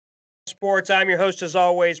Sports. I'm your host, as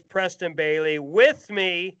always, Preston Bailey. With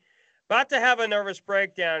me, about to have a nervous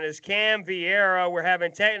breakdown, is Cam Vieira. We're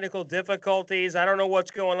having technical difficulties. I don't know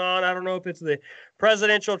what's going on. I don't know if it's the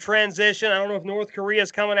presidential transition. I don't know if North Korea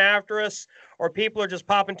is coming after us or people are just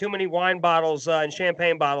popping too many wine bottles and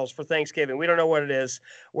champagne bottles for Thanksgiving. We don't know what it is.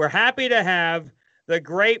 We're happy to have the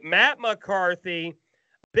great Matt McCarthy,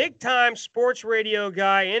 big-time sports radio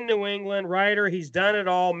guy in New England, writer. He's done it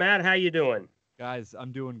all. Matt, how you doing? Guys,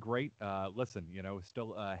 I'm doing great. Listen,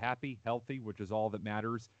 still happy, healthy, which is all that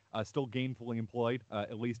matters. Still gainfully employed,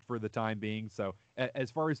 at least for the time being. So as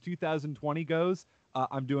far as 2020 goes,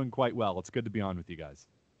 I'm doing quite well. It's good to be on with you guys.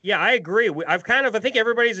 Yeah, I agree. I think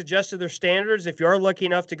everybody's adjusted their standards. If you're lucky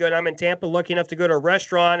enough to go, I'm in Tampa, lucky enough to go to a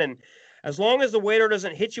restaurant, and as long as the waiter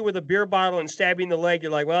doesn't hit you with a beer bottle and stab you in the leg,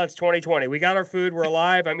 you're like, well, it's 2020. We got our food. We're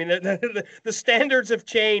alive. I mean, the standards have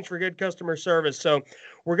changed for good customer service. So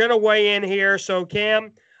we're going to weigh in here. So,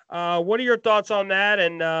 Cam, what are your thoughts on that?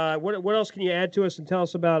 And what else can you add to us and tell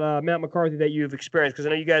us about Matt McCarthy that you've experienced? Because I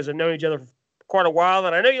know you guys have known each other for quite a while,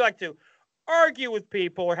 and I know you like to argue with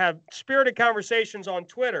people or have spirited conversations on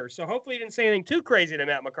Twitter. So hopefully you didn't say anything too crazy to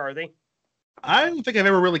Matt McCarthy. I don't think I've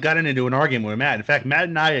ever really gotten into an argument with Matt. In fact, Matt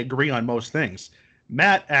and I agree on most things.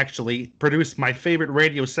 Matt actually produced my favorite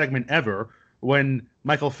radio segment ever when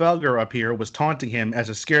Michael Felger up here was taunting him as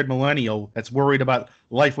a scared millennial that's worried about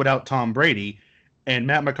life without Tom Brady. And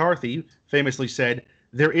Matt McCarthy famously said,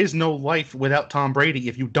 there is no life without Tom Brady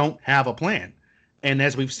if you don't have a plan. And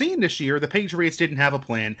as we've seen this year, the Patriots didn't have a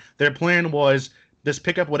plan. Their plan was just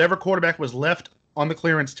pick up whatever quarterback was left on the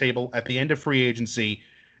clearance table at the end of free agency.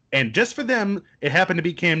 And just for them, it happened to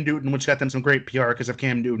be Cam Newton, which got them some great PR because of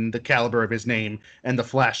Cam Newton, the caliber of his name, and the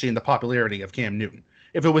flashy and the popularity of Cam Newton.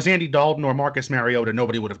 If it was Andy Dalton or Marcus Mariota,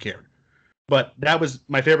 nobody would have cared. But that was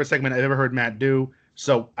my favorite segment I've ever heard Matt do.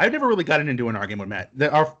 So I've never really gotten into an argument with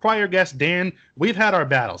Matt. Our prior guest, Dan, we've had our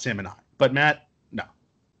battles, him and I. But Matt, no.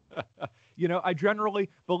 I generally,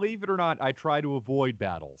 believe it or not, I try to avoid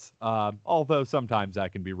battles, although sometimes I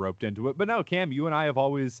can be roped into it. But no, Cam, you and I have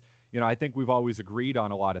always, I think we've always agreed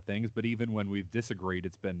on a lot of things, but even when we've disagreed,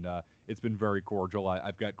 it's been very cordial.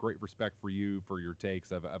 I've got great respect for you, for your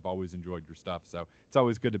takes. I've always enjoyed your stuff, so it's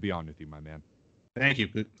always good to be on with you, my man. Thank you.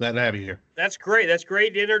 Glad to have you here. That's great. That's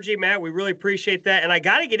great energy, Matt. We really appreciate that. And I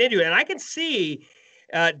got to get into it. And I can see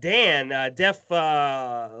Dan, Def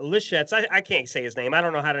Lischetz. I can't say his name. I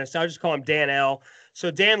don't know how to. I'll just call him Dan L.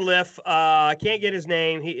 So Dan Liff, I can't get his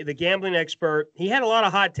name. The gambling expert. He had a lot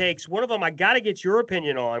of hot takes. One of them I got to get your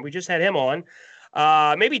opinion on. We just had him on.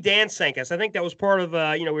 Maybe Dan sank us. I think that was part of,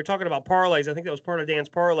 we were talking about parlays. I think that was part of Dan's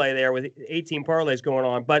parlay there with 18 parlays going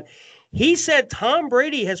on. But he said Tom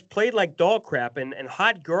Brady has played like dog crap and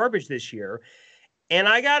hot garbage this year. And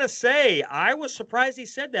I got to say, I was surprised he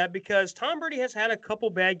said that because Tom Brady has had a couple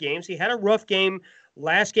bad games. He had a rough game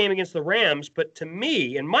last game against the Rams. But to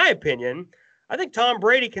me, in my opinion, I think Tom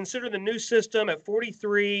Brady, considering the new system at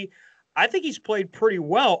 43, I think he's played pretty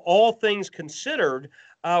well, all things considered.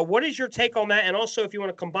 What is your take on that? And also, if you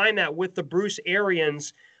want to combine that with the Bruce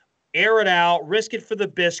Arians, air it out, risk it for the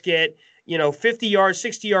biscuit, 50-yard,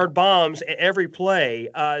 60-yard bombs at every play.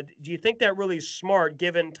 Do you think that really is smart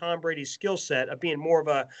given Tom Brady's skill set of being more of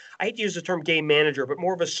a, I hate to use the term game manager, but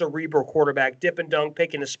more of a cerebral quarterback, dip and dunk,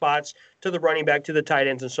 picking the spots to the running back, to the tight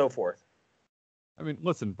ends, and so forth? I mean,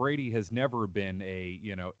 listen, Brady has never been a,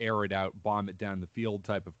 air it out, bomb it down the field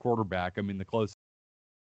type of quarterback. I mean, the closest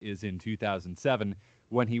is in 2007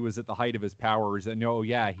 when he was at the height of his powers. And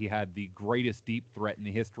he had the greatest deep threat in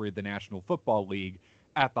the history of the National Football League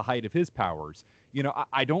at the height of his powers.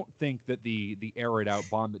 I don't think that the air it out,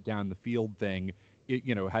 bomb it down the field thing,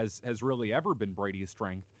 has really ever been Brady's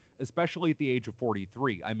strength, especially at the age of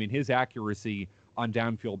 43. I mean, his accuracy on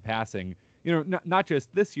downfield passing, not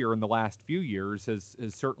just this year, in the last few years, has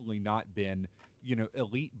certainly not been,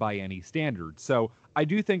 elite by any standard. So I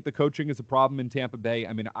do think the coaching is a problem in Tampa Bay.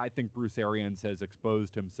 I mean, I think Bruce Arians has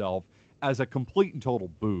exposed himself as a complete and total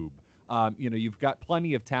boob. You've got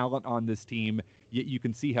plenty of talent on this team. You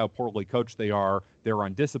can see how poorly coached they are. They're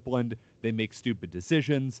undisciplined. They make stupid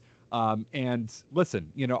decisions. And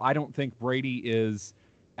listen, I don't think Brady is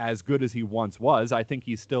as good as he once was. I think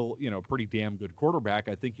he's still, pretty damn good quarterback.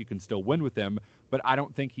 I think you can still win with him, but I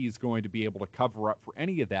don't think he's going to be able to cover up for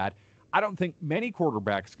any of that. I don't think many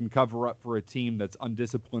quarterbacks can cover up for a team that's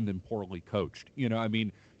undisciplined and poorly coached.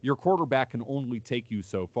 Your quarterback can only take you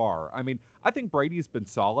so far. I mean, I think Brady's been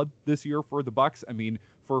solid this year for the Bucks. I mean,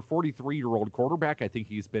 for a 43-year-old quarterback, I think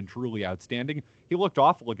he's been truly outstanding. He looked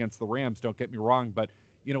awful against the Rams, don't get me wrong, but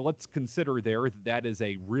let's consider that is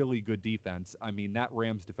a really good defense. I mean, that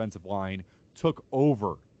Rams defensive line took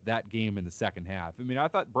over that game in the second half. I mean, I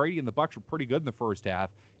thought Brady and the Bucs were pretty good in the first half,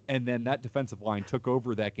 and then that defensive line took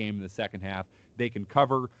over that game in the second half. They can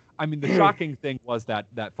cover. I mean, the shocking thing was that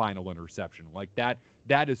final interception. Like, that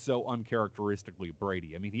is so uncharacteristically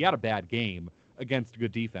Brady. I mean, he had a bad game against a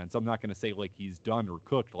good defense. I'm not going to say, like, he's done or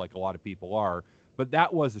cooked like a lot of people are, but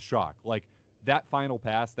that was a shock. Like, that final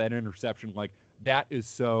pass, that interception, like, that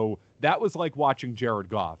was like watching Jared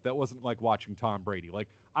Goff. That wasn't like watching Tom Brady. Like,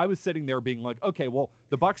 I was sitting there being like, okay, well,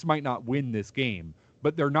 the Bucs might not win this game,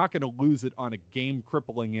 but they're not going to lose it on a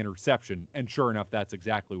game-crippling interception. And sure enough, that's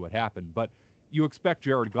exactly what happened. But you expect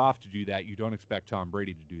Jared Goff to do that. You don't expect Tom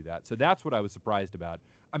Brady to do that. So that's what I was surprised about.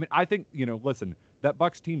 I mean, I think, listen, that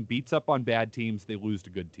Bucs team beats up on bad teams. They lose to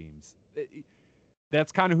good teams.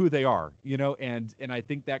 That's kind of who they are, and I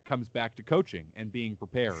think that comes back to coaching and being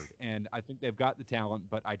prepared. And I think they've got the talent,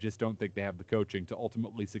 but I just don't think they have the coaching to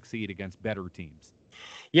ultimately succeed against better teams.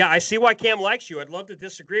 Yeah, I see why Cam likes you. I'd love to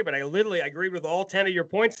disagree, but I literally agreed with all 10 of your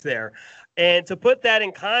points there. And to put that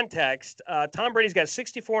in context, Tom Brady's got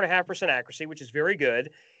 64.5% accuracy, which is very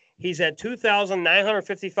good. He's at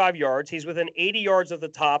 2,955 yards. He's within 80 yards of the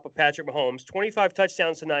top of Patrick Mahomes, 25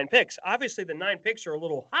 touchdowns to 9 picks. Obviously, the 9 picks are a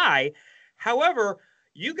little high. However,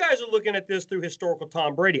 you guys are looking at this through historical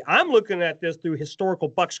Tom Brady. I'm looking at this through historical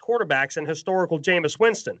Bucs quarterbacks and historical Jameis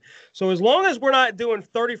Winston. So as long as we're not doing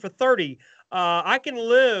 30 for 30, I can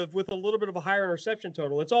live with a little bit of a higher interception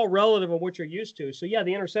total. It's all relative on what you're used to. So, yeah,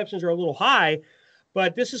 the interceptions are a little high,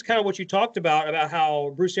 but this is kind of what you talked about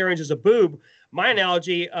how Bruce Arians is a boob. My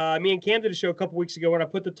analogy, me and Cam did a show a couple weeks ago when I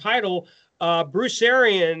put the title, Bruce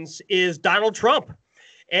Arians is Donald Trump.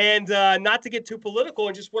 And not to get too political,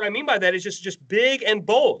 and just what I mean by that is just big and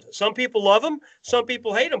bold. Some people love him, some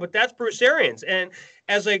people hate him, but that's Bruce Arians. And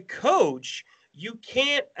as a coach, you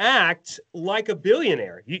can't act like a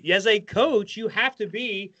billionaire. As a coach, you have to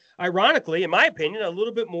be, ironically, in my opinion, a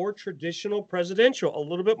little bit more traditional presidential, a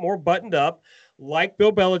little bit more buttoned up, like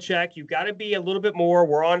Bill Belichick. You've got to be a little bit more.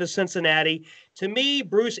 We're on to Cincinnati. To me,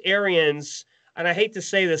 Bruce Arians, and I hate to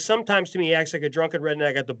say this, sometimes to me he acts like a drunken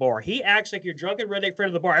redneck at the bar. He acts like your drunken redneck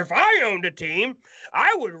friend at the bar. If I owned a team,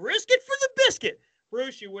 I would risk it for the biscuit.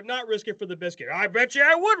 Bruce, you would not risk it for the biscuit. I bet you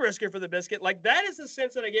I would risk it for the biscuit. Like, that is the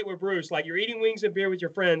sense that I get with Bruce. Like, you're eating wings and beer with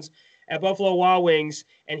your friends at Buffalo Wild Wings,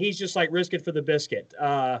 and he's just like, risk it for the biscuit.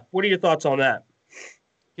 What are your thoughts on that?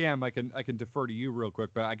 Cam, I can defer to you real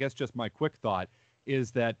quick, but I guess just my quick thought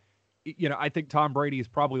is that, I think Tom Brady is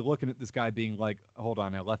probably looking at this guy being like, hold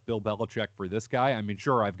on, I left Bill Belichick for this guy. I mean,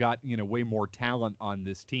 sure, I've got, way more talent on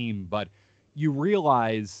this team, but you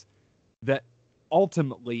realize that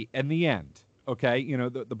ultimately, in the end, okay,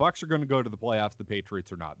 the Bucs are going to go to the playoffs, the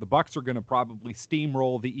Patriots are not. The Bucs are going to probably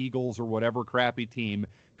steamroll the Eagles or whatever crappy team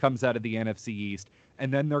comes out of the NFC East,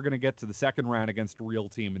 and then they're going to get to the second round against a real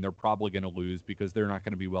team, and they're probably going to lose because they're not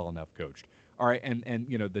going to be well enough coached. All right, and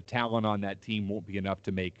the talent on that team won't be enough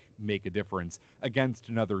to make a difference against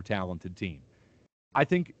another talented team. I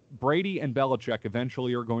think Brady and Belichick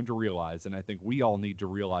eventually are going to realize, and I think we all need to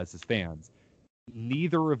realize as fans,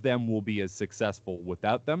 neither of them will be as successful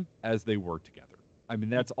without them as they were together. I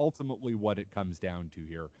mean, that's ultimately what it comes down to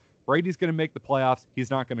here. Brady's going to make the playoffs.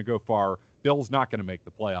 He's not going to go far. Bill's not going to make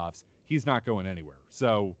the playoffs. He's not going anywhere.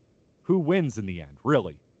 So who wins in the end,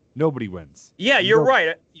 really? Nobody wins. Yeah, you're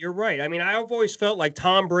right. You're right. I mean, I've always felt like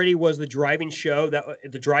Tom Brady was the driving show,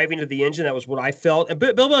 the driving of the engine. That was what I felt. And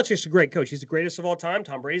Bill Belichick's a great coach. He's the greatest of all time.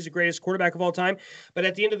 Tom Brady's the greatest quarterback of all time. But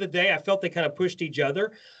at the end of the day, I felt they kind of pushed each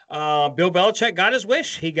other. Bill Belichick got his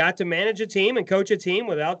wish. He got to manage a team and coach a team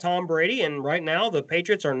without Tom Brady. And right now, the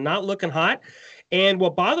Patriots are not looking hot. And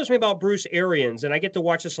what bothers me about Bruce Arians, and I get to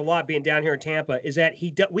watch this a lot being down here in Tampa, is that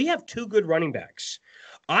we have two good running backs.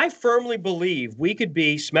 I firmly believe we could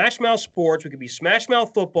be Smash Mouth Sports. We could be Smash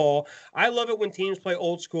Mouth Football. I love it when teams play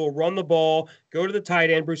old school, run the ball, go to the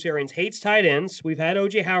tight end. Bruce Arians hates tight ends. We've had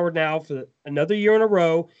O.J. Howard now for another year in a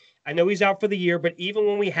row. I know he's out for the year, but even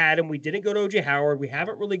when we had him, we didn't go to O.J. Howard. We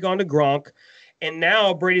haven't really gone to Gronk. And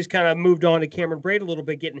now Brady's kind of moved on to Cameron Brate a little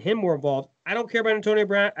bit, getting him more involved. I don't care about Antonio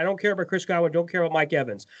Brown. I don't care about Chris Godwin. Don't care about Mike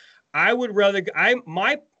Evans. I would rather –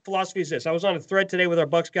 my philosophy is this. I was on a thread today with our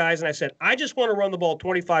Bucs guys, and I said, I just want to run the ball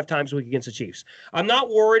 25 times a week against the Chiefs. I'm not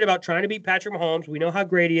worried about trying to beat Patrick Mahomes. We know how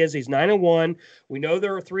great he is. He's 9-1. We know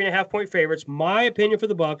they're 3.5-point favorites. My opinion for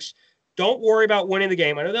the Bucs, don't worry about winning the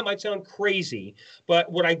game. I know that might sound crazy,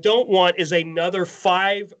 but what I don't want is another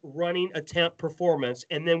 5 running attempt performance,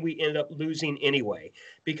 and then we end up losing anyway,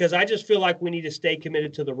 because I just feel like we need to stay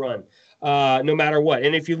committed to the run no matter what.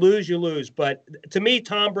 And if you lose, you lose. But to me,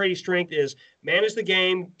 Tom Brady's strength is manage the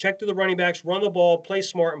game, check to the running backs, run the ball, play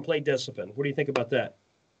smart, and play discipline. What do you think about that?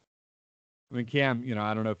 I mean, Cam,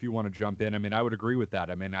 I don't know if you want to jump in. I mean, I would agree with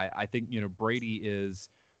that. I mean, I think,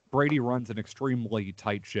 Brady runs an extremely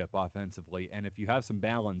tight ship offensively. And if you have some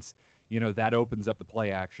balance, that opens up the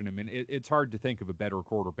play action. I mean, it's hard to think of a better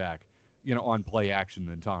quarterback, on play action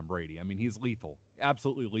than Tom Brady. I mean, he's lethal,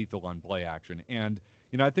 absolutely lethal on play action. And,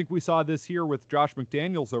 I think we saw this here with Josh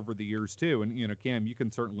McDaniels over the years too. And, Cam, you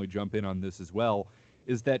can certainly jump in on this as well,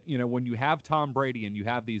 is that, when you have Tom Brady and you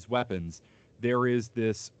have these weapons, there is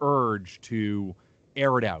this urge to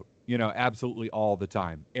air it out, absolutely all the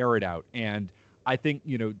time, air it out. And I think,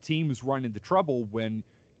 teams run into trouble when,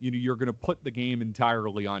 you're going to put the game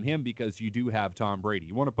entirely on him because you do have Tom Brady.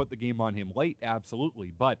 You want to put the game on him late, absolutely.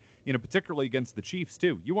 But, particularly against the Chiefs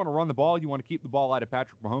too, you want to run the ball, you want to keep the ball out of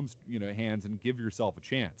Patrick Mahomes', hands and give yourself a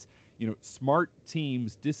chance. Smart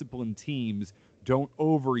teams, disciplined teams don't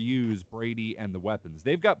overuse Brady and the weapons.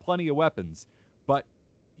 They've got plenty of weapons, but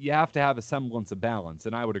you have to have a semblance of balance,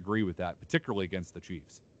 and I would agree with that, particularly against the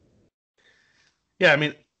Chiefs. Yeah, I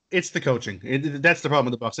mean, it's the coaching. That's the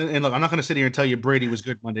problem with the Bucs. And look, I'm not going to sit here and tell you Brady was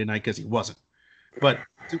good Monday night because he wasn't. But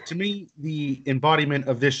to me, the embodiment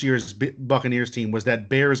of this year's Buccaneers team was that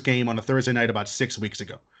Bears game on a Thursday night about 6 weeks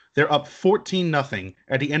ago. They're up 14-0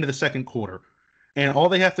 at the end of the second quarter, and all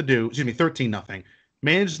they have to do, 13-0,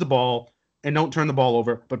 manage the ball and don't turn the ball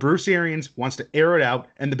over. But Bruce Arians wants to air it out,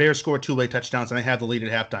 and the Bears score 2 late touchdowns, and they have the lead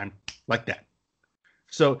at halftime like that.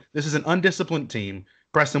 So this is an undisciplined team.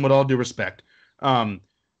 Preston, with all due respect.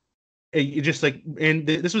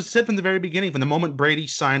 This was said from the very beginning, from the moment Brady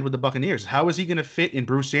signed with the Buccaneers. How is he going to fit in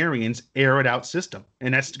Bruce Arians' air-it-out system?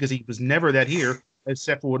 And that's because he was never that here,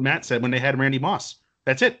 except for what Matt said when they had Randy Moss.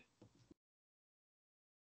 That's it.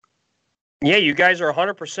 Yeah, you guys are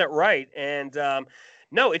 100% right. And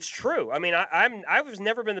no, it's true. I mean, I was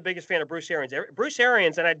never been the biggest fan of Bruce Arians. Bruce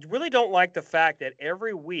Arians, and I really don't like the fact that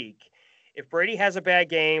every week, if Brady has a bad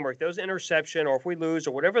game or if there's an interception or if we lose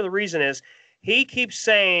or whatever the reason is, he keeps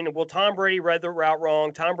saying, well, Tom Brady read the route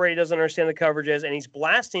wrong. Tom Brady doesn't understand the coverages, and he's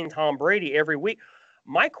blasting Tom Brady every week.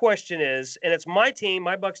 My question is, and it's my team,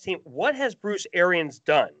 my Bucs team, what has Bruce Arians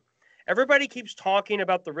done? Everybody keeps talking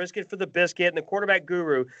about the risk it for the biscuit and the quarterback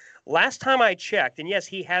guru. Last time I checked, and yes,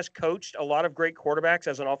 he has coached a lot of great quarterbacks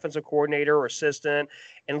as an offensive coordinator or assistant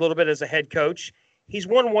and a little bit as a head coach. He's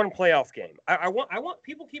won one playoff game. I want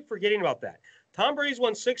people keep forgetting about that. Tom Brady's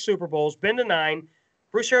won 6 Super Bowls, been to 9.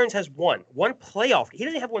 Bruce Arians has one playoff. He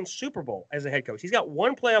doesn't have one Super Bowl as a head coach. He's got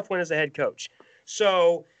one playoff win as a head coach.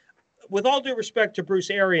 So with all due respect to Bruce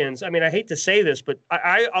Arians, I mean, I hate to say this, but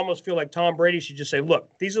I almost feel like Tom Brady should just say, look,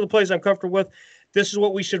 these are the plays I'm comfortable with. This is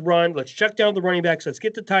what we should run. Let's check down the running backs. Let's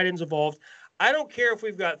get the tight ends involved. I don't care if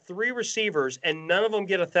we've got 3 receivers and none of them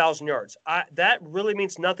get 1,000 yards. That really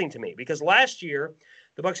means nothing to me because last year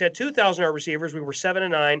the Bucs had 2,000-yard receivers. We were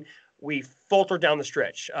 7-9. We faltered down the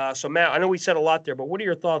stretch. So, Matt, I know we said a lot there, but what are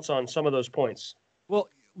your thoughts on some of those points? Well,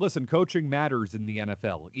 listen, coaching matters in the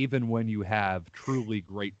NFL, even when you have truly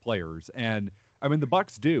great players. And, I mean, the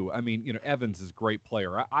Bucs do. I mean, Evans is a great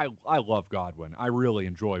player. I love Godwin. I really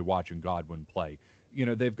enjoy watching Godwin play.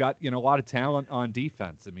 They've got, a lot of talent on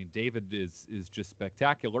defense. I mean, David is just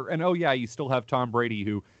spectacular. And, oh, yeah, you still have Tom Brady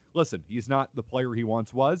who, listen, he's not the player he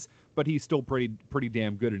once was, but he's still pretty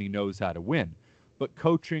damn good and he knows how to win. But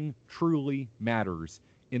coaching truly matters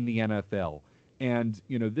in the NFL. And,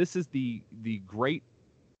 this is the great,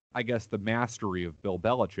 I guess, the mastery of Bill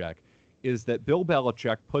Belichick is that Bill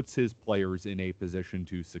Belichick puts his players in a position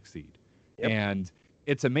to succeed. Yep. And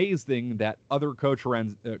it's amazing that other coaches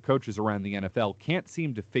around the NFL can't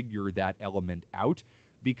seem to figure that element out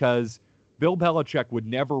because Bill Belichick would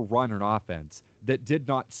never run an offense that did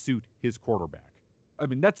not suit his quarterback. I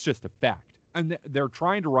mean, that's just a fact. And they're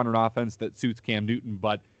trying to run an offense that suits Cam Newton,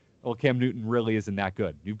 but, well, Cam Newton really isn't that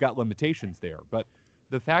good. You've got limitations there. But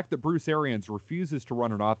the fact that Bruce Arians refuses to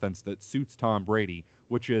run an offense that suits Tom Brady,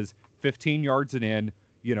 which is 15 yards and in,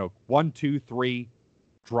 1, 2, 3,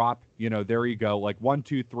 drop, there you go. Like 1,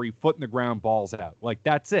 2, 3, foot in the ground, balls out. Like,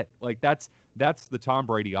 that's it. Like, that's the Tom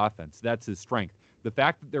Brady offense. That's his strength. The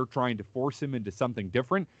fact that they're trying to force him into something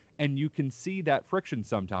different, and you can see that friction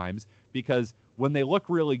sometimes because when they look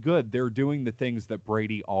really good, they're doing the things that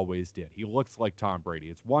Brady always did. He looks like Tom Brady.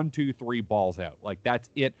 It's 1, 2, 3, balls out. Like, that's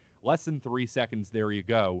it. Less than 3 seconds, there you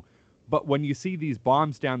go. But when you see these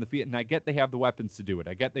bombs down the field, and I get they have the weapons to do it.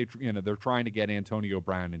 I get they're trying to get Antonio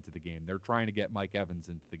Brown into the game. They're trying to get Mike Evans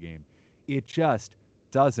into the game. It just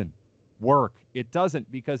doesn't work. It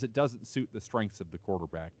doesn't because it doesn't suit the strengths of the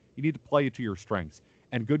quarterback. You need to play it to your strengths.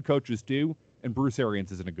 And good coaches do, and Bruce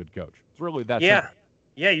Arians isn't a good coach. It's really that simple.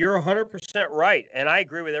 Yeah, you're 100% right. And I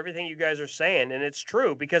agree with everything you guys are saying. And it's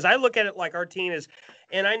true because I look at it like our team is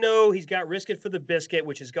And I know he's got risk it for the biscuit,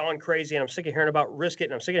 which has gone crazy. And I'm sick of hearing about risk it,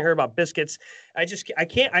 and I'm sick of hearing about biscuits. I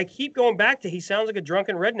can't, I keep going back to he sounds like a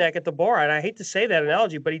drunken redneck at the bar. And I hate to say that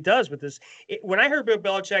analogy, but he does with this. When I heard Bill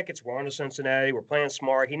Belichick, it's we're on to Cincinnati, we're playing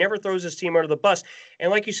smart. He never throws his team under the bus.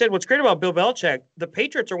 And like you said, what's great about Bill Belichick, the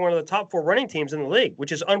Patriots are one of the top 4 running teams in the league,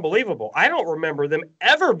 which is unbelievable. I don't remember them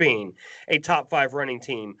ever being a top 5 running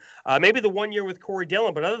team. Maybe the one year with Corey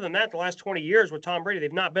Dillon, but other than that, the last 20 years with Tom Brady,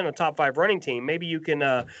 they've not been a top 5 running team. Maybe you can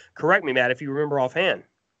correct me, Matt, if you remember offhand.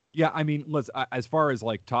 Yeah, I mean, as far as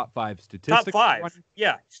like top 5 statistics. Top 5,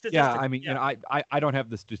 yeah. Yeah, I mean, I don't have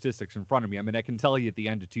the statistics in front of me. I mean, I can tell you at the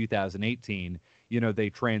end of 2018, they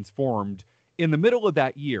transformed in the middle of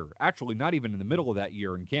that year. Actually, not even in the middle of that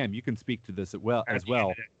year. And Cam, you can speak to this as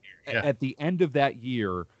well. Yeah. At the end of that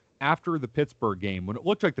year, after the Pittsburgh game, when it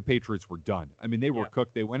looked like the Patriots were done. I mean, they were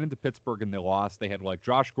cooked. They went into Pittsburgh and they lost. They had like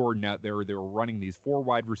Josh Gordon out there. They were running these 4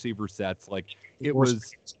 wide receiver sets. Like it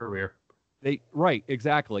was career. Right,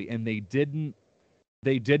 exactly. And they didn't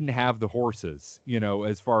have the horses,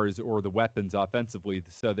 as far as, or the weapons offensively.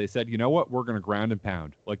 So they said, you know what, we're going to ground and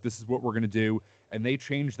pound. Like, this is what we're going to do. And they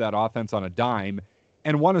changed that offense on a dime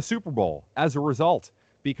and won a Super Bowl as a result,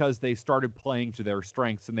 because they started playing to their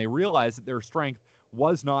strengths, and they realized that their strength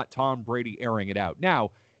was not Tom Brady airing it out.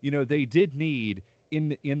 Now, they did need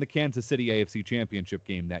in the Kansas City AFC Championship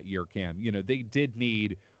game that year, Cam, they did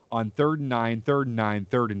need on 3rd and 9, 3rd and 9,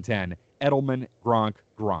 3rd and 10, Edelman,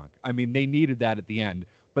 Gronk. I mean, they needed that at the end,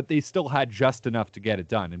 but they still had just enough to get it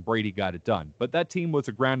done, and Brady got it done. But that team was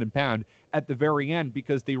a ground and pound at the very end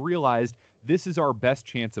because they realized this is our best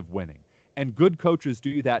chance of winning. And good coaches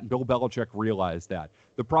do that, and Bill Belichick realized that.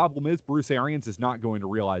 The problem is Bruce Arians is not going to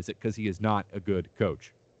realize it because he is not a good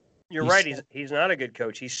coach. You're right. He's not a good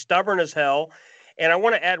coach. He's stubborn as hell. And I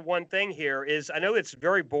want to add one thing here is I know it's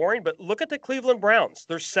very boring, but look at the Cleveland Browns.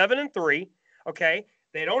 They're 7-3. Okay.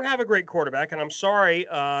 They don't have a great quarterback. And I'm sorry,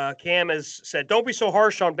 Cam has said, don't be so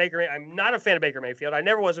harsh on Baker. I'm not a fan of Baker Mayfield. I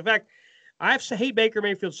never was. In fact, I hate Baker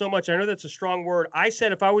Mayfield so much. I know that's a strong word. I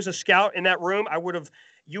said if I was a scout in that room,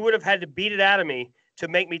 you would have had to beat it out of me to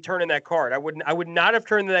make me turn in that card. I would not have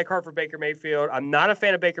turned in that card for Baker Mayfield. I'm not a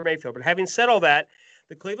fan of Baker Mayfield. But having said all that,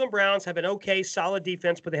 the Cleveland Browns have an okay, solid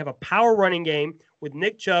defense, but they have a power running game with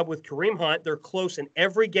Nick Chubb, with Kareem Hunt. They're close in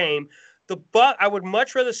every game. I would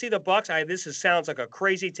much rather see the Bucs. Sounds like a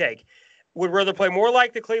crazy take. Would rather play more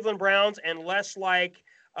like the Cleveland Browns and less like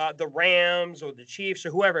the Rams or the Chiefs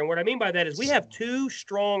or whoever. And what I mean by that is we have 2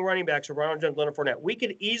 strong running backs, Ronald Jones, Leonard Fournette. We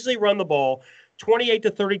could easily run the ball 28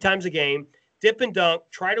 to 30 times a game, dip and dunk,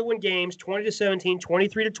 try to win games 20-17,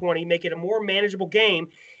 23-20, make it a more manageable game.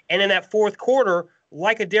 And in that fourth quarter,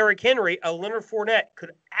 like a Derrick Henry, a Leonard Fournette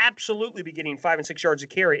could absolutely be getting 5 and 6 yards a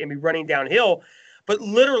carry and be running downhill. But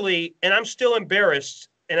literally, and I'm still embarrassed,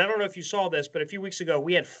 and I don't know if you saw this, but a few weeks ago,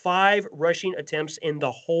 we had 5 rushing attempts in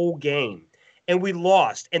the whole game, and we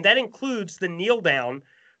lost. And that includes the kneel down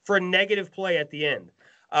for a negative play at the end.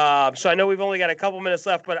 So I know we've only got a couple minutes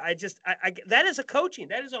left, but that is a coaching.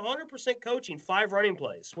 That is 100% coaching, 5 running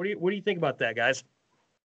plays. What do you think about that, guys?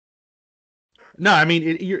 No, I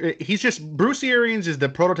mean, he's just Bruce Arians is the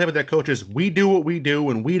prototype of that coach. Is we do what we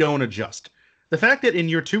do and we don't adjust. The fact that in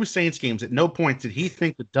your 2 Saints games, at no point did he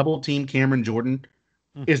think the double team Cameron Jordan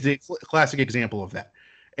is the classic example of that.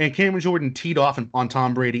 And Cameron Jordan teed off on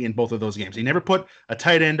Tom Brady in both of those games. He never put a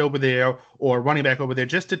tight end over there or a running back over there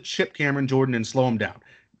just to chip Cameron Jordan and slow him down.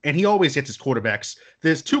 And he always hits his quarterbacks.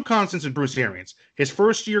 There's 2 constants in Bruce Arians. His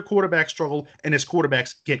first-year quarterback struggle and his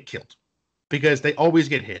quarterbacks get killed because they always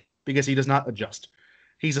get hit because he does not adjust.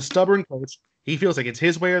 He's a stubborn coach. He feels like it's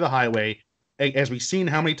his way or the highway. As we've seen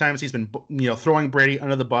how many times he's been, throwing Brady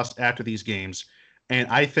under the bus after these games. And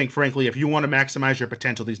I think, frankly, if you want to maximize your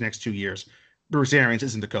potential these next 2 years, Bruce Arians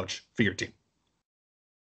isn't the coach for your team.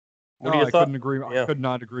 I couldn't agree. Yeah. I could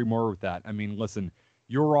not agree more with that. I mean, listen,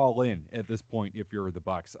 you're all in at this point if you're the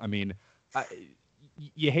Bucs. I mean,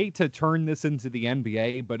 you hate to turn this into the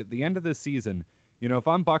NBA, but at the end of the season, if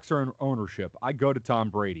I'm Bucs ownership, I go to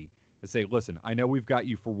Tom Brady and say, listen, I know we've got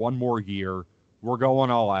you for 1 more year. We're going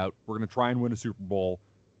all out. We're going to try and win a Super Bowl.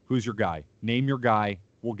 Who's your guy? Name your guy.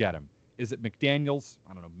 We'll get him. Is it McDaniels?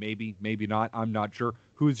 I don't know. Maybe not. I'm not sure.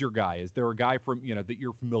 Who's your guy? Is there a guy from, that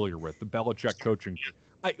you're familiar with, the Belichick coaching?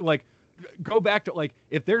 Go back to,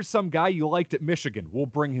 if there's some guy you liked at Michigan, we'll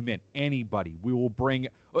bring him in. Anybody. We will bring.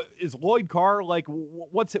 Is Lloyd Carr,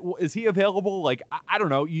 is he available? I don't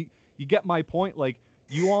know. You get my point?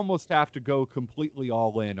 You almost have to go completely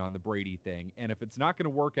all in on the Brady thing. And if it's not going to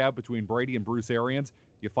work out between Brady and Bruce Arians,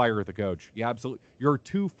 you fire the coach. You're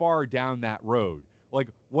too far down that road.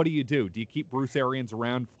 What do? Do you keep Bruce Arians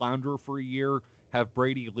around, flounder for a year, have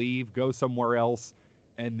Brady leave, go somewhere else?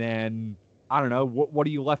 And then, I don't know, what are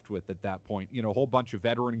you left with at that point? A whole bunch of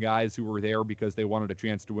veteran guys who were there because they wanted a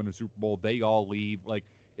chance to win a Super Bowl. They all leave. Like,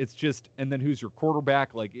 it's just, and then who's your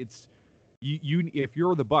quarterback? Like, it's, you if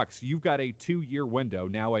you're the Bucs, you've got a 2-year window,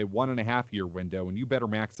 now a 1.5-year window, and you better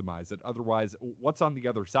maximize it. Otherwise, what's on the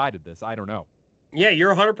other side of this? I don't know. Yeah,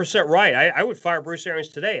 you're 100% right. I would fire Bruce Arians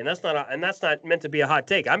today, and that's not meant to be a hot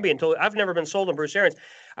take. I'm being told I've never been sold on Bruce Arians.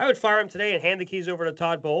 I would fire him today and hand the keys over to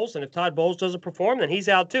Todd Bowles, and if Todd Bowles doesn't perform, then he's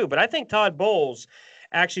out too. But I think Todd Bowles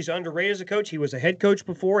actually is underrated as a coach. He was a head coach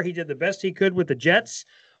before. He did the best he could with the Jets.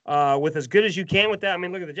 With as good as you can with that. I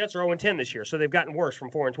mean, look at the Jets are 0-10 this year, so they've gotten worse from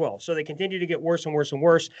 4-12. So they continue to get worse and worse and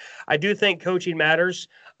worse. I do think coaching matters.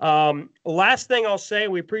 Last thing I'll say,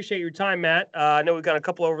 we appreciate your time, Matt. I know we've got a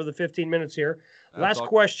couple over the 15 minutes here. Last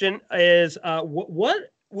question is,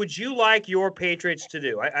 what would you like your Patriots to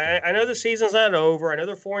do? I know the season's not over. I know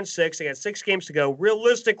they're 4-6. They got 6 games to go.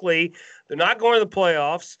 Realistically, they're not going to the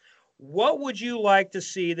playoffs. What would you like to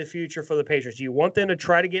see the future for the Patriots? Do you want them to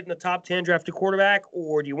try to get in the top 10 drafted quarterback,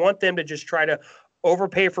 or do you want them to just try to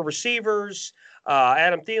overpay for receivers,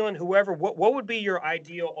 Adam Thielen, whoever? What would be your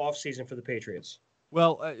ideal offseason for the Patriots?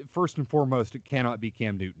 Well, first and foremost, it cannot be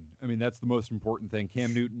Cam Newton. I mean, that's the most important thing.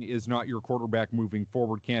 Cam Newton is not your quarterback moving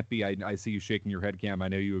forward. Can't be. I see you shaking your head, Cam. I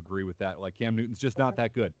know you agree with that. Like, Cam Newton's just not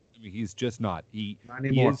that good. I mean, he's just not. He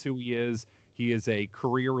is who he is. He is a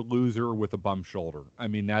career loser with a bum shoulder. I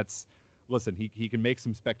mean, listen, he can make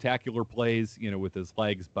some spectacular plays, with his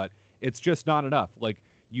legs, but it's just not enough. Like,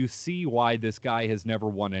 you see why this guy has never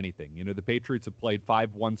won anything. The Patriots have played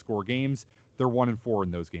 5 one-score games. They're 1-4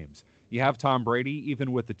 in those games. You have Tom Brady,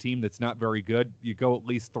 even with a team that's not very good, you go at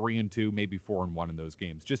least 3-2, maybe 4-1 in those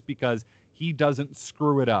games, just because he doesn't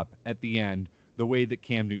screw it up at the end the way that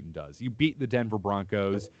Cam Newton does. You beat the Denver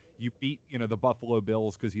Broncos. You beat, the Buffalo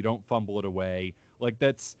Bills because you don't fumble it away. Like,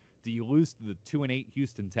 do you lose to the 2-8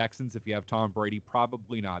 Houston Texans if you have Tom Brady?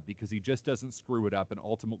 Probably not, because he just doesn't screw it up, and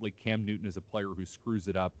ultimately Cam Newton is a player who screws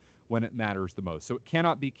it up when it matters the most. So it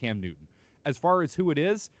cannot be Cam Newton. As far as who it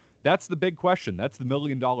is, that's the big question. That's the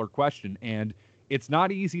million-dollar question, and it's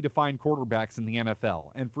not easy to find quarterbacks in the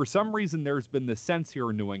NFL. And for some reason, there's been this sense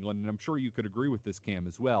here in New England, and I'm sure you could agree with this, Cam,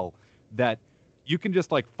 as well, that you can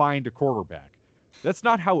just, find a quarterback. That's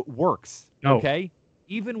not how it works, no. Okay?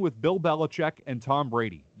 Even with Bill Belichick and Tom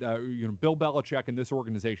Brady, Bill Belichick and this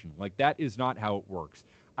organization, that is not how it works.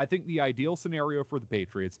 I think the ideal scenario for the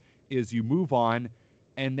Patriots is you move on,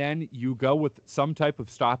 and then you go with some type of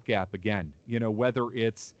stopgap again. Whether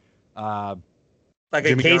it's like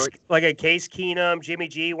a Case Keenum, Jimmy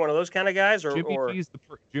G, one of those kind of guys,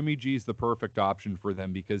 Jimmy G's the perfect option for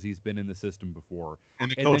them because he's been in the system before.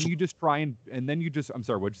 And then you just I'm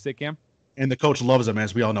sorry, what'd you say, Cam? And the coach loves him,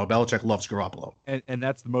 as we all know. Belichick loves Garoppolo. And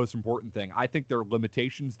that's the most important thing. I think there are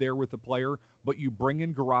limitations there with the player, but you bring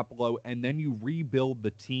in Garoppolo, and then you rebuild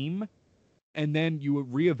the team, and then you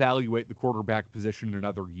reevaluate the quarterback position in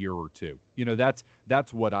another year or two.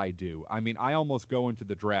 That's what I do. I mean, I almost go into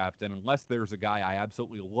the draft, and unless there's a guy I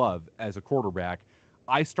absolutely love as a quarterback,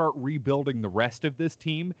 I start rebuilding the rest of this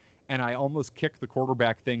team, and I almost kick the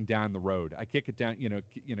quarterback thing down the road. I kick it down,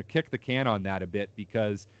 kick the can on that a bit,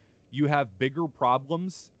 because you have bigger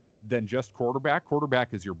problems than just quarterback.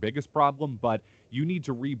 Quarterback is your biggest problem, but you need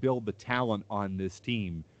to rebuild the talent on this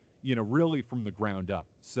team, really from the ground up.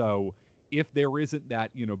 So if there isn't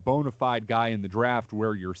that, bona fide guy in the draft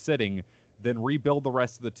where you're sitting, then rebuild the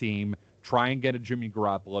rest of the team, try and get a Jimmy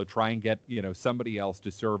Garoppolo, try and get, somebody else to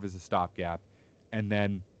serve as a stopgap, and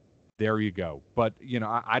then there you go. But,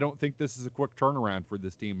 I don't think this is a quick turnaround for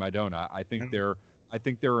this team. I don't. I think they're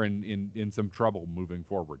in some trouble moving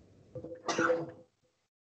forward.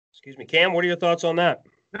 Excuse me, Cam, what are your thoughts on that?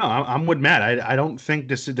 No, I'm with Matt. I don't think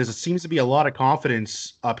there seems to be a lot of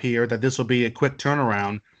confidence up here that this will be a quick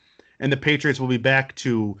turnaround, and the Patriots will be back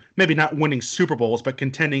to maybe not winning Super Bowls, but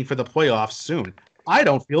contending for the playoffs soon. I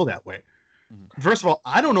don't feel that way. Mm-hmm. First of all,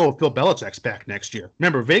 I don't know if Bill Belichick's back next year.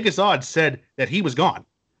 Remember, Vegas odds said that he was gone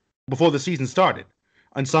before the season started.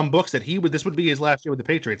 On some books, that this would be his last year with the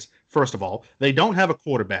Patriots. First of all, they don't have a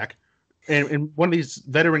quarterback. And one of these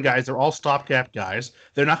veteran guys, they're all stopgap guys.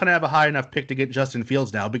 They're not going to have a high enough pick to get Justin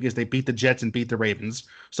Fields now because they beat the Jets and beat the Ravens.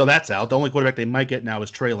 So that's out. The only quarterback they might get now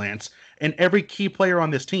is Trey Lance. And every key player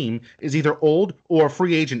on this team is either old or a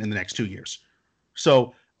free agent in the next 2 years.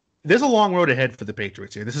 So there's a long road ahead for the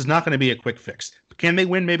Patriots here. This is not going to be a quick fix. Can they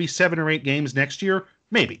win maybe 7 or 8 games next year?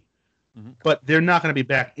 Maybe. Mm-hmm. But they're not going to be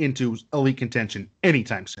back into elite contention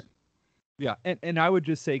anytime soon. Yeah, and I would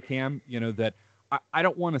just say, Cam, that I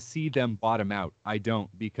don't want to see them bottom out. I don't,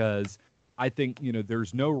 because I think,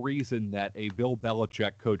 there's no reason that a Bill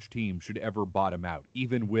Belichick coach team should ever bottom out,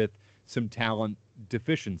 even with some talent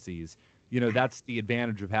deficiencies. That's the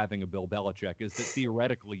advantage of having a Bill Belichick, is that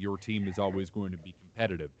theoretically your team is always going to be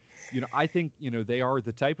competitive. I think, they are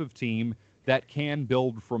the type of team that can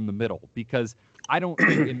build from the middle, because I don't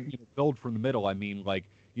think in build from the middle, I mean, like,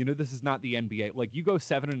 this is not the NBA. Like, you go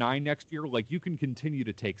 7-9 next year, like, you can continue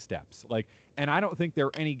to take steps. Like, and I don't think there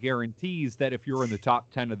are any guarantees that if you're in the top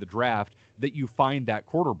 10 of the draft that you find that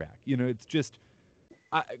quarterback. It's just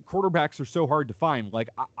quarterbacks are so hard to find. Like,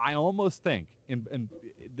 I almost think, and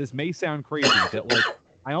this may sound crazy, that like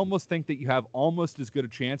I almost think that you have almost as good a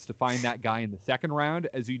chance to find that guy in the second round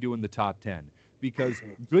as you do in the top 10, because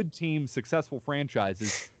good teams, successful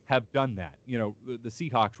franchises have done that. The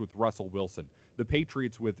Seahawks with Russell Wilson, the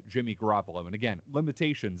Patriots with Jimmy Garoppolo. And again,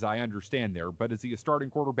 limitations, I understand there, but is he a starting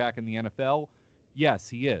quarterback in the NFL? Yes,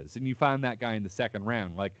 he is. And you find that guy in the second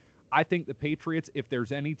round. Like, I think the Patriots, if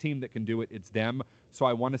there's any team that can do it, it's them. So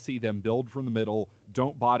I want to see them build from the middle.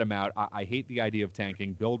 Don't bottom out. I hate the idea of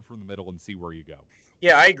tanking. Build from the middle and see where you go.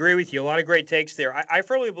 Yeah, I agree with you. A lot of great takes there. I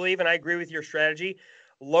firmly believe, and I agree with your strategy.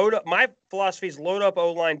 Load up. My philosophy is load up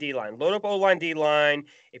O-line, D-line. Load up O-line, D-line.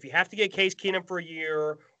 If you have to get Case Keenum for a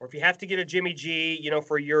year, or if you have to get a Jimmy G,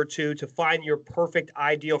 for a year or two to find your perfect,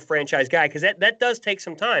 ideal franchise guy, because that does take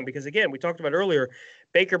some time. Because, again, we talked about earlier,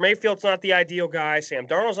 Baker Mayfield's not the ideal guy. Sam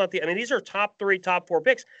Darnold's not the – I mean, these are top 3, top 4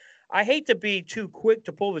 picks. I hate to be too quick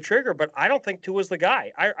to pull the trigger, but I don't think Tua's the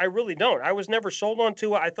guy. I really don't. I was never sold on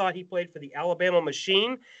Tua. I thought he played for the Alabama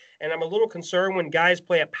machine, and I'm a little concerned when guys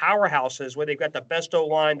play at powerhouses where they've got the best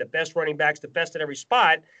O-line, the best running backs, the best at every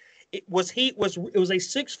spot. It was a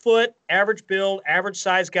 6-foot, average build, average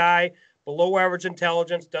size guy, below average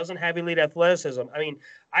intelligence, doesn't have elite athleticism. I mean,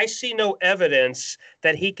 I see no evidence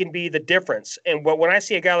that he can be the difference. And when I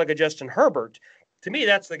see a guy like a Justin Herbert, to me,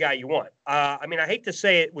 that's the guy you want. I mean, I hate to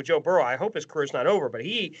say it with Joe Burrow. I hope his career's not over, but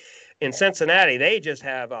in Cincinnati, they just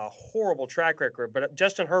have a horrible track record. But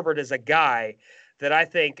Justin Herbert is a guy that I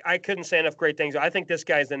think I couldn't say enough great things. I think this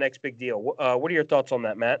guy's the next big deal. What are your thoughts on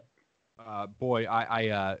that, Matt? Boy,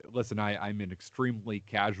 listen, I'm an extremely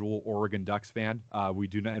casual Oregon Ducks fan. We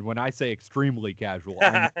do not, and when I say extremely casual,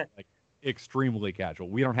 I mean like extremely casual.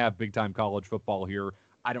 We don't have big time college football here.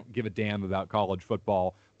 I don't give a damn about college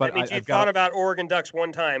football. But that means you thought about Oregon Ducks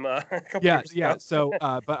one time. Yeah. So,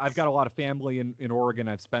 but I've got a lot of family in Oregon.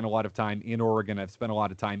 I've spent a lot of time in Oregon. I've spent a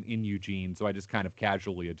lot of time in Eugene. So I just kind of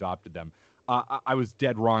casually adopted them. I was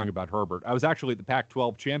dead wrong about Herbert. I was actually at the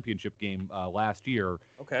Pac-12 championship game last year,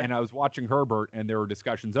 and I was watching Herbert, and there were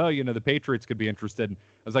discussions, the Patriots could be interested. I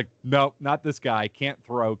was like, no, not this guy. Can't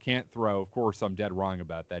throw. Of course, I'm dead wrong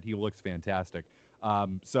about that. He looks fantastic.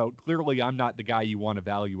 So clearly I'm not the guy you want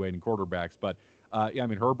evaluating quarterbacks, but I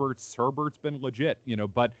mean, Herbert's been legit,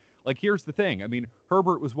 but like, here's the thing. I mean,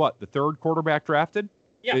 Herbert was what, the 3rd quarterback drafted?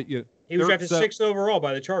 Yeah. He was drafted 6th overall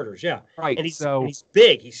by the Chargers, yeah. Right. And he's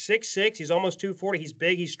big. He's 6'6". He's almost 240. He's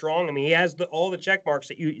big. He's strong. I mean, he has all the check marks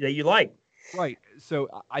that you like. Right. So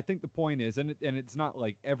I think the point is, and it's not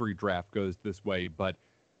like every draft goes this way, but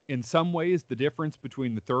in some ways, the difference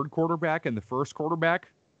between the 3rd quarterback and the 1st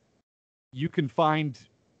quarterback, you can find,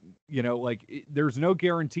 there's no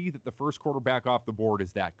guarantee that the 1st quarterback off the board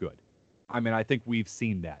is that good. I mean, I think we've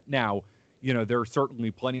seen that. Now, there are certainly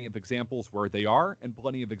plenty of examples where they are and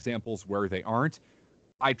plenty of examples where they aren't.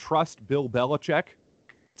 I trust Bill Belichick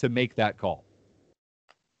to make that call.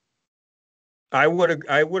 I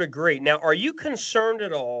would agree. Now, are you concerned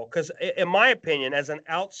at all? Because in my opinion, as an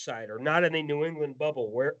outsider, not in the New England bubble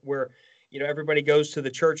where everybody goes to the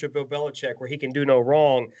church of Bill Belichick where he can do no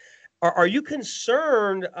wrong, are you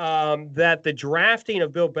concerned that the drafting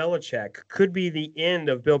of Bill Belichick could be the end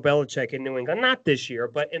of Bill Belichick in New England? Not this year,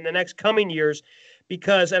 but in the next coming years,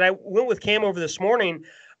 because, and I went with Cam over this morning,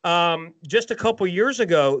 just a couple years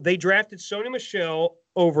ago, they drafted Sony Michel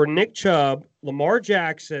over Nick Chubb, Lamar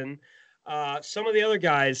Jackson, some of the other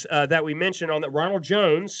guys that we mentioned on that, Ronald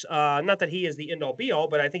Jones, not that he is the end-all be-all,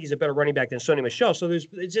 but I think he's a better running back than Sony Michel. So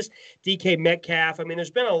it's just DK Metcalf. I mean, there's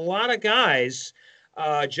been a lot of guys,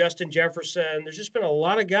 Justin Jefferson. There's just been a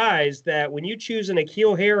lot of guys that when you choose an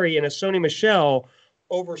N'Keal Harry and a Sony Michel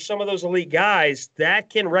over some of those elite guys, that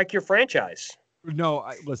can wreck your franchise. No,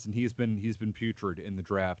 listen, he's been putrid in the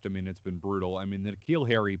draft. I mean, it's been brutal. I mean, the N'Keal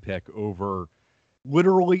Harry pick over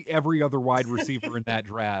literally every other wide receiver in that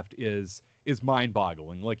draft is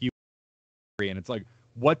mind-boggling. Like, and it's like,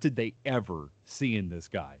 what did they ever see in this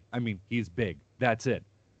guy? I mean, he's big. That's it.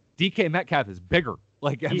 DK Metcalf is bigger.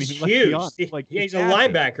 Like, I mean, huge. Like, he's a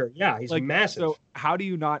linebacker. Yeah, he's like, massive. So how do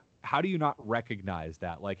you not recognize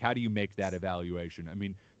that? Like, how do you make that evaluation? I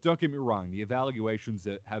mean, don't get me wrong, the evaluations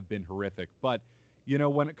that have been horrific, but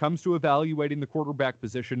when it comes to evaluating the quarterback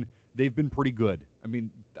position, they've been pretty good. I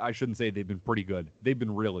mean, I shouldn't say they've been pretty good. They've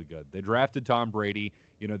been really good. They drafted Tom Brady.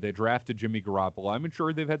 They drafted Jimmy Garoppolo. I'm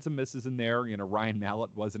sure they've had some misses in there. Ryan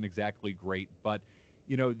Mallett wasn't exactly great, but,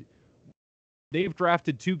 they've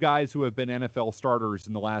drafted two guys who have been NFL starters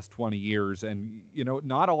in the last 20 years, and,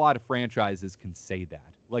 not a lot of franchises can say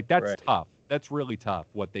that. Like, that's Right. tough. That's really tough,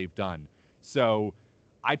 what they've done. So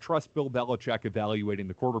I trust Bill Belichick evaluating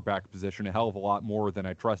the quarterback position a hell of a lot more than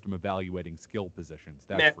I trust him evaluating skill positions.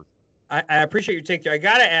 That's Matt, for I appreciate your take there. I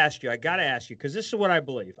got to ask you, because this is what I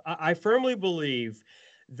believe. I firmly believe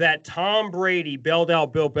that Tom Brady bailed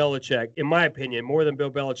out Bill Belichick, in my opinion, more than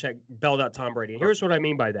Bill Belichick bailed out Tom Brady. And here's what I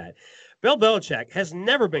mean by that. Bill Belichick has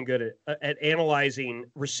never been good at analyzing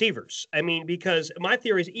receivers. I mean, because my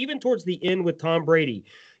theory is even towards the end with Tom Brady,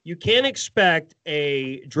 you can't expect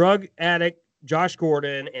a drug addict Josh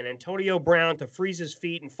Gordon and Antonio Brown to freeze his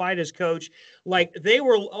feet and fight his coach. Like, they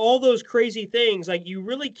were all those crazy things. Like, you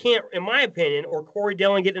really can't, in my opinion, or Corey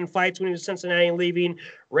Dillon getting in fights when he was Cincinnati and leaving,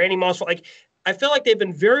 Randy Moss. Like, I feel like they've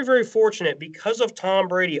been very, very fortunate because of Tom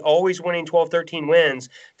Brady always winning 12, 13 wins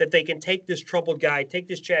that they can take this troubled guy, take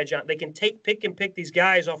this Chad Johnson. They can pick these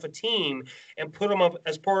guys off a team and put them up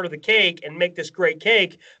as part of the cake and make this great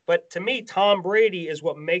cake. But to me, Tom Brady is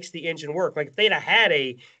what makes the engine work. Like, if they'd have had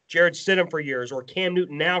a Jared Stidham for years or Cam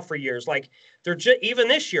Newton now for years, like, they're just, even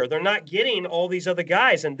this year, they're not getting all these other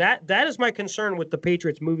guys. And that is my concern with the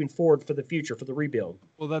Patriots moving forward for the future, for the rebuild.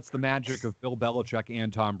 Well, that's the magic of Bill Belichick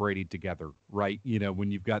and Tom Brady together, right?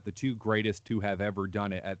 When you've got the two greatest who have ever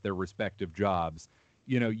done it at their respective jobs,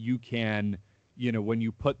 you can, when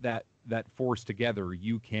you put that force together,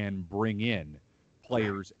 you can bring in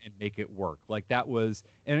players and make it work. Like, that was,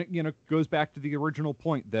 and it, goes back to the original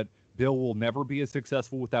point that Bill will never be as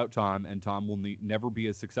successful without Tom, and Tom will never be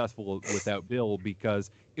as successful without Bill, because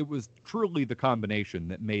it was truly the combination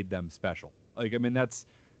that made them special. Like, I mean, that's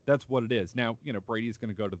what it is. Now, Brady's going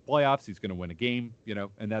to go to the playoffs. He's going to win a game,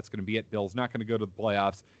 and that's going to be it. Bill's not going to go to the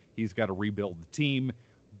playoffs. He's got to rebuild the team.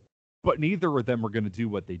 But neither of them are going to do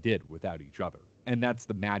what they did without each other. And that's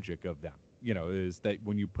the magic of them, is that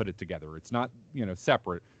when you put it together, it's not,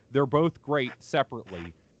 separate. They're both great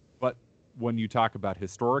separately, but when you talk about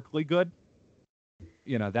historically good,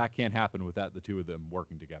 that can't happen without the two of them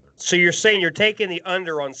working together. So you're saying you're taking the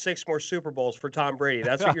under on 6 more Super Bowls for Tom Brady.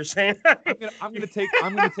 That's what you're saying? I'm going to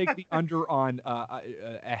take the under on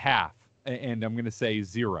a half, and I'm going to say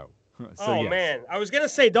 0. So, yes. Man, I was going to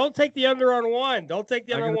say don't take the under on 1. Don't take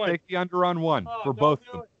the under on 1. Take the under on 1 for both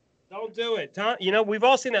of them. Don't do it. Tom, we've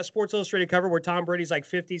all seen that Sports Illustrated cover where Tom Brady's like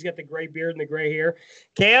 50. He's got the gray beard and the gray hair.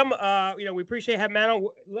 Cam, we appreciate having Matt on.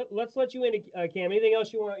 Let's let you in, Cam. Anything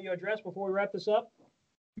else you want to address before we wrap this up?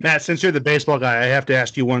 Matt, since you're the baseball guy, I have to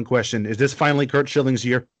ask you one question. Is this finally Curt Schilling's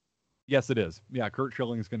year? Yes, it is. Yeah, Curt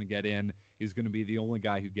Schilling's going to get in. He's going to be the only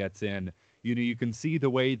guy who gets in. You can see the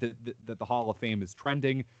way that the Hall of Fame is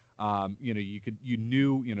trending. You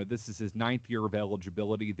knew, this is his 9th year of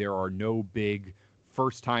eligibility. There are no big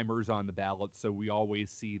first-timers on the ballot, so we always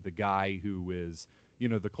see the guy who is,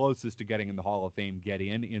 the closest to getting in the Hall of Fame get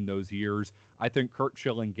in those years. I think Curt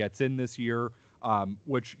Schilling gets in this year,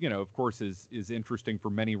 which, of course, is interesting for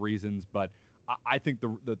many reasons, but I think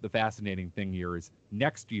the fascinating thing here is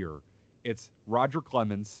next year, it's Roger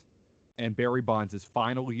Clemens and Barry Bonds'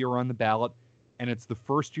 final year on the ballot, and it's the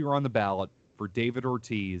first year on the ballot for David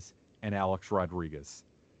Ortiz and Alex Rodriguez.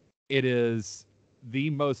 It is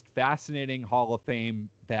the most fascinating Hall of Fame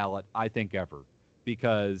ballot, I think, ever,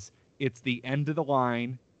 because it's the end of the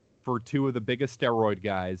line for two of the biggest steroid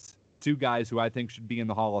guys, two guys who I think should be in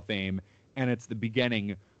the Hall of Fame, and it's the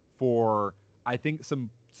beginning for, I think,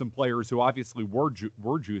 some players who obviously were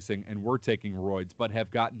juicing and were taking roids, but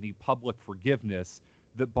have gotten the public forgiveness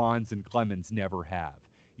that Bonds and Clemens never have.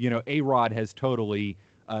 A-Rod has totally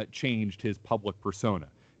changed his public persona.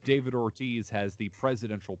 David Ortiz has the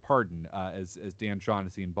presidential pardon, as Dan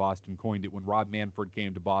Shaughnessy in Boston coined it, when Rob Manfred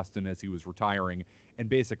came to Boston as he was retiring and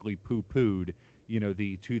basically poo-pooed,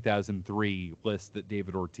 the 2003 list that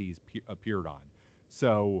David Ortiz appeared on.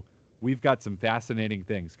 So we've got some fascinating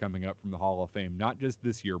things coming up from the Hall of Fame, not just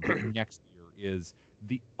this year, but next year is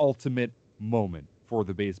the ultimate moment for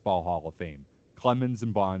the Baseball Hall of Fame. Clemens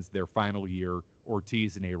and Bonds, their final year,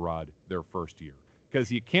 Ortiz and A-Rod, their first year.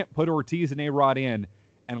 Because you can't put Ortiz and A-Rod in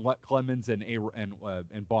and let Clemens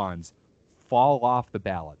and Bonds fall off the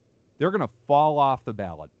ballot. They're going to fall off the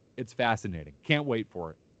ballot. It's fascinating. Can't wait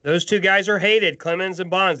for it. Those two guys are hated, Clemens and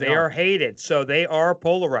Bonds. They are hated, so they are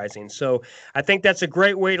polarizing. So I think that's a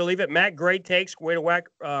great way to leave it. Matt, great takes. Way to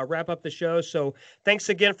wrap up the show. So thanks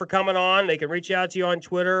again for coming on. They can reach out to you on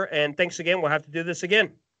Twitter. And thanks again. We'll have to do this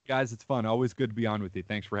again. Guys, it's fun. Always good to be on with you.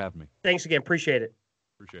 Thanks for having me. Thanks again. Appreciate it.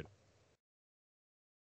 Appreciate it.